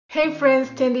Hey friends,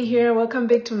 Tandy here. Welcome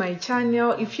back to my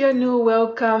channel. If you're new,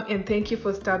 welcome and thank you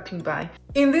for stopping by.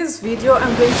 In this video,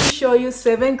 I'm going to show you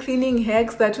 7 cleaning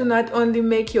hacks that will not only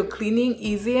make your cleaning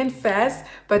easy and fast,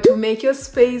 but to make your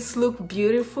space look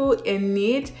beautiful and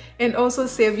neat and also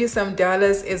save you some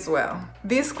dollars as well.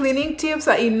 These cleaning tips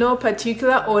are in no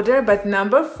particular order, but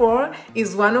number 4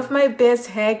 is one of my best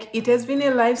hacks. It has been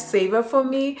a lifesaver for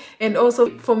me and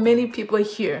also for many people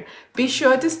here. Be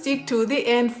sure to stick to the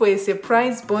end for a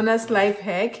surprise bonus life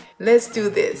hack. Let's do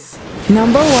this.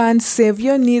 Number 1, save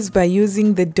your knees by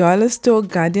using the dollar store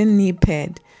garden knee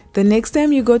pad. The next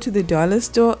time you go to the dollar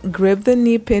store, grab the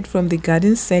knee pad from the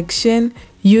garden section.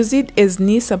 Use it as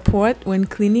knee support when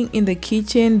cleaning in the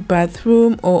kitchen,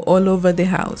 bathroom, or all over the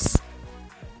house.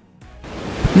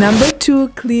 Number 2,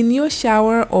 clean your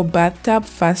shower or bathtub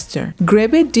faster.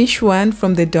 Grab a dish wand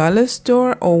from the dollar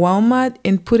store or Walmart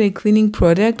and put a cleaning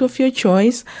product of your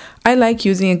choice. I like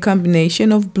using a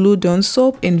combination of Blue Dawn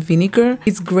soap and vinegar.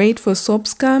 It's great for soap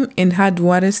scum and hard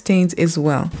water stains as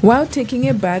well. While taking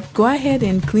a bath, go ahead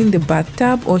and clean the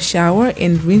bathtub or shower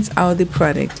and rinse out the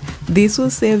product. This will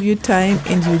save you time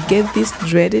and you'll get this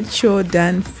dreaded chore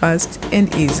done fast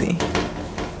and easy.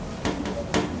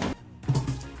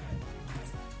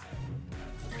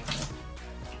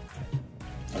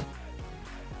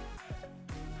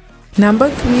 Number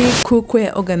 3,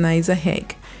 cookware organizer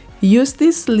hack. Use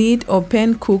this lid or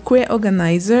pen cookware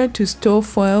organizer to store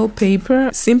foil paper.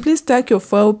 Simply stack your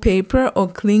foil paper or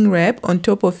cling wrap on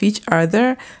top of each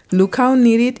other. Look how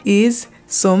neat it is,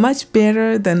 so much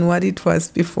better than what it was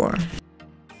before.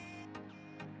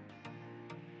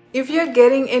 If you're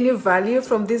getting any value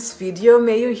from this video,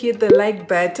 may you hit the like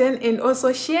button and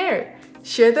also share.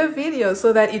 Share the video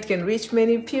so that it can reach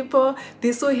many people.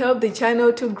 This will help the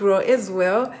channel to grow as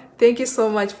well. Thank you so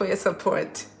much for your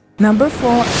support. Number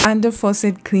 4, under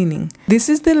faucet cleaning. This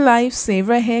is the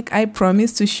lifesaver hack I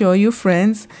promised to show you,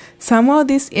 friends. Somehow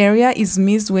this area is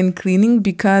missed when cleaning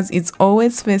because it's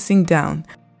always facing down.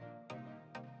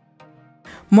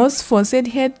 Most faucet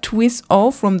head twists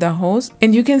off from the hose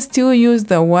and you can still use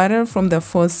the water from the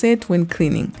faucet when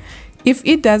cleaning. If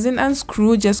it doesn't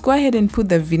unscrew, just go ahead and put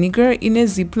the vinegar in a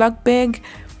Ziploc bag.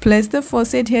 Place the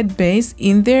faucet head base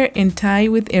in there and tie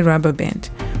with a rubber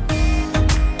band.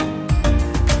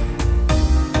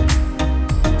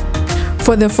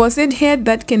 For the faucet head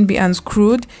that can be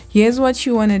unscrewed, here's what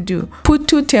you want to do. Put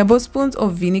 2 tablespoons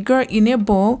of vinegar in a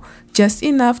bowl, just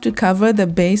enough to cover the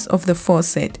base of the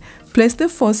faucet. Place the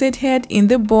faucet head in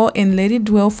the bowl and let it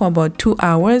dwell for about 2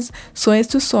 hours so as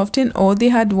to soften all the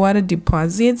hard water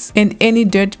deposits and any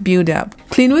dirt buildup.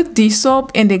 Clean with dish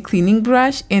soap and a cleaning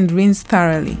brush and rinse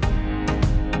thoroughly.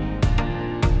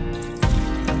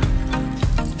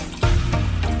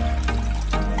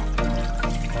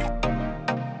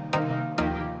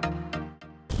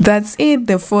 That's it,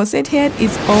 the faucet head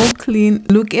is all clean.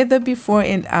 Look at the before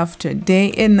and after,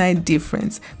 day and night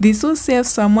difference. This will save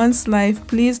someone's life.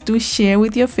 Please do share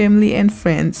with your family and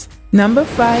friends. Number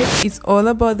 5 is all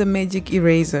about the magic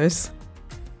erasers.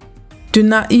 Do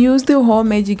not use the whole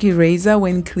magic eraser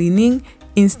when cleaning.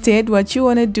 Instead, what you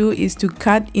want to do is to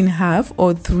cut in half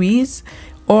or 3s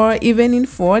or even in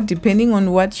 4 depending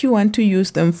on what you want to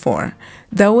use them for.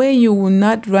 That way you will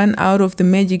not run out of the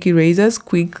magic erasers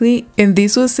quickly and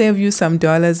this will save you some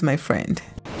dollars, my friend.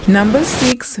 Number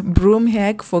 6, broom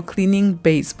hack for cleaning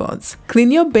baseboards.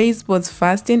 Clean your baseboards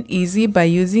fast and easy by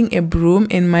using a broom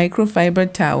and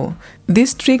microfiber towel.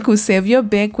 This trick will save your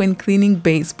back when cleaning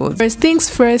baseboards. First things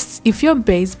first, if your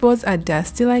baseboards are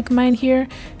dusty like mine here,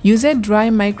 use a dry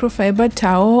microfiber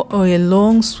towel or a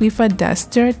long Swiffer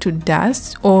duster to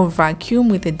dust or vacuum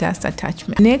with a dust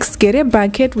attachment. Next, get a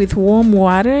bucket with warm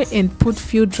water and put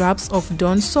few drops of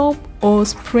Dawn soap or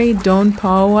spray Dawn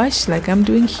power wash like I'm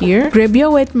doing here. Grab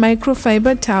your wet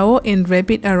microfiber towel and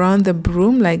wrap it around the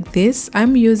broom like this.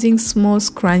 I'm using small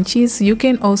scrunchies. You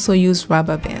can also use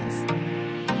rubber bands.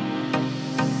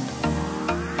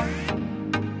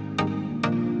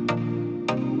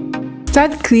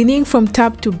 Start cleaning from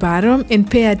top to bottom and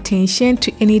pay attention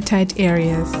to any tight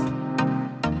areas.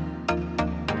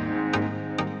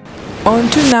 On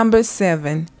to number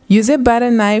 7. Use a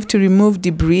butterknife to remove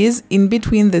debris in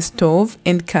between the stove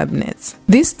and cabinets.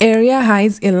 This area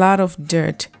hides a lot of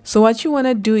dirt. So what you want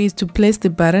to do is to place the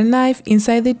butterknife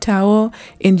inside the towel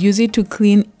and use it to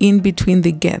clean in between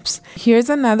the gaps. Here's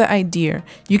another idea.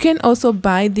 You can also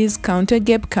buy these counter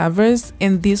gap covers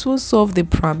and this will solve the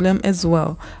problem as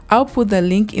well. I'll put the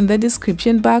link in the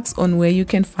description box on where you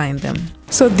can find them.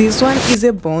 So this one is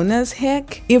a bonus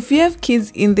hack. If you have kids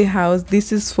in the house,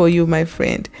 this is for you, my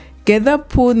friend. Get the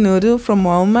pool noodle from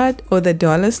Walmart or the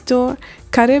dollar store.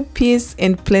 Cut a piece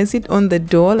and place it on the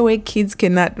door where kids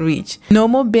cannot reach. No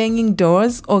more banging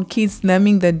doors or kids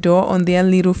slamming the door on their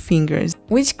little fingers.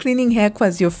 Which cleaning hack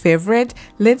was your favorite?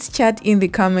 Let's chat in the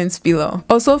comments below.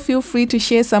 Also, feel free to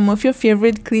share some of your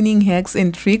favorite cleaning hacks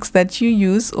and tricks that you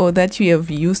use or that you have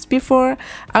used before.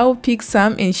 I will pick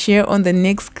some and share on the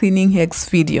next cleaning hacks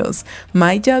videos.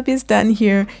 My job is done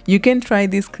here. You can try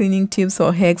these cleaning tips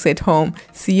or hacks at home.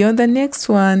 See you on the next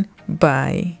one.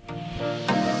 Bye.